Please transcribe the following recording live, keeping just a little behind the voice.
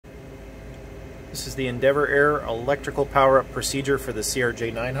This is the Endeavor Air electrical power-up procedure for the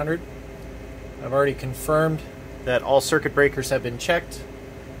CRJ-900. I've already confirmed that all circuit breakers have been checked,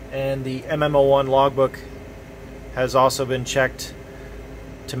 and the MMO1 logbook has also been checked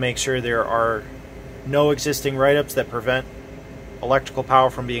to make sure there are no existing write-ups that prevent electrical power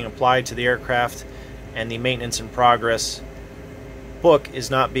from being applied to the aircraft, and the maintenance in progress book is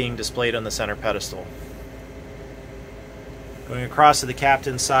not being displayed on the center pedestal. Going across to the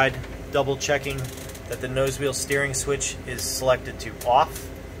captain's side, double checking that the nose wheel steering switch is selected to off.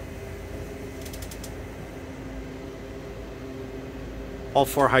 All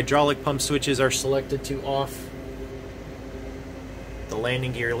 4 hydraulic pump switches are selected to off. The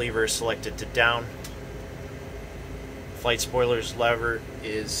landing gear lever is selected to down. Flight spoiler's lever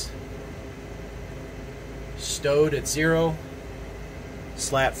is stowed at 0.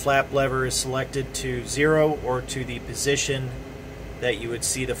 Slat flap lever is selected to 0 or to the position that you would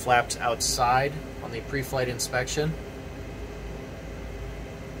see the flaps outside on the pre-flight inspection.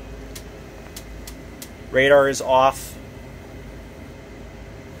 Radar is off.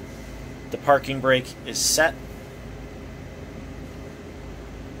 The parking brake is set.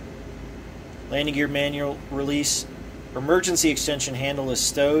 Landing gear manual release. Emergency extension handle is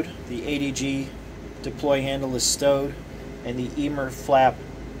stowed. The ADG deploy handle is stowed. And the EMER flap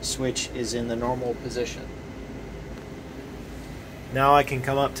switch is in the normal position. Now I can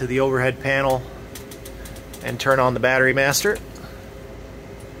come up to the overhead panel and turn on the battery master.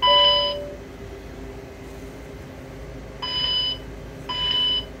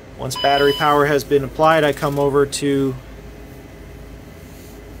 Once battery power has been applied, I come over to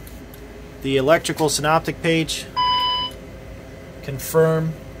the electrical synoptic page,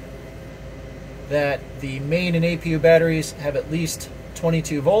 confirm that the main and APU batteries have at least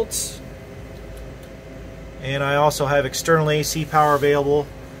 22 volts. And I also have external AC power available,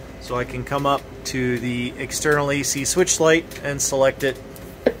 so I can come up to the external AC switch light and select it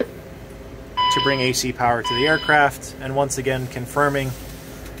to bring AC power to the aircraft. And once again confirming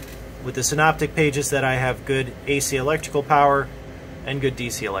with the synoptic pages that I have good AC electrical power and good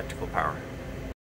DC electrical power.